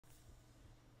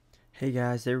Hey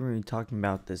guys, today we're going to be talking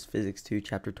about this Physics 2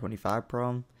 Chapter 25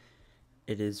 problem.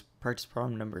 It is practice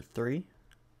problem number 3.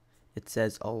 It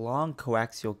says a long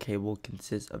coaxial cable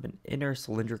consists of an inner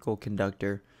cylindrical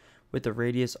conductor with a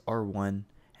radius R1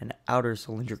 and an outer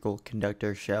cylindrical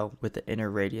conductor shell with the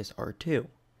inner radius R2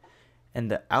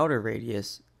 and the outer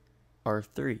radius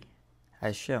R3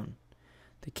 as shown.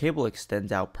 The cable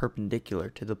extends out perpendicular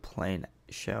to the plane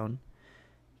shown.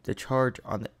 The charge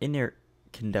on the inner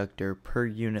conductor per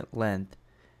unit length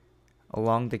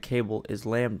along the cable is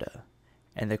lambda,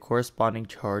 and the corresponding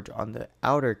charge on the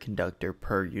outer conductor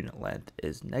per unit length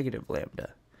is negative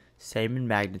lambda, same in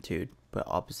magnitude but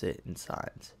opposite in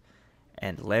signs,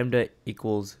 and lambda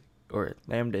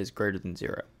is greater than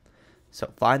 0.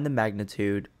 So find the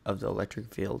magnitude of the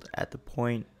electric field at the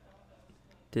point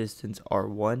distance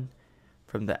r1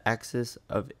 from the axis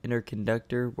of inner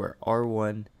conductor where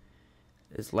r1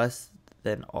 is less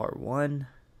than r1,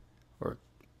 or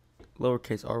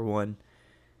lowercase r1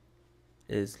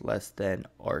 is less than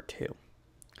r2.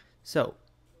 So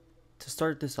to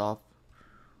start this off,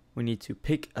 we need to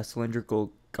pick a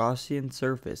cylindrical Gaussian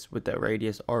surface with the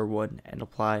radius r1 and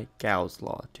apply Gauss'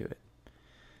 law to it.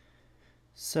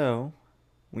 So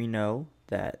we know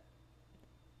that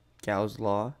Gauss'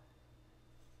 law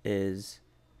is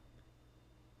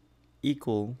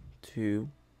equal to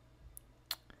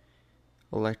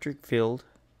electric field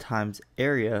times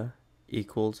area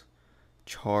equals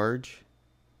charge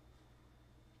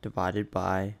divided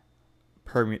by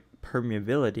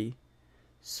permeability.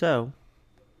 So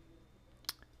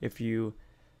if you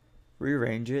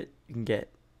rearrange it, you can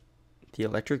get the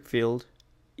electric field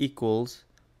equals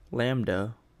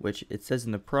lambda, which it says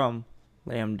in the problem,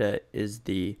 lambda is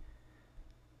the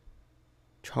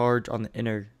charge on the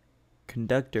inner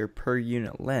conductor per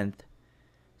unit length.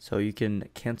 So you can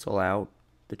cancel out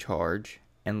the charge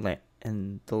and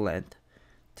the length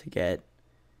to get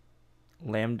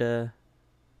lambda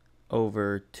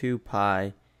over 2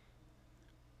 pi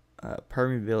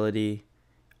permeability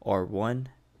R1,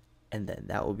 and then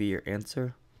that will be your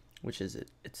answer, which is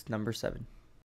it's number 7.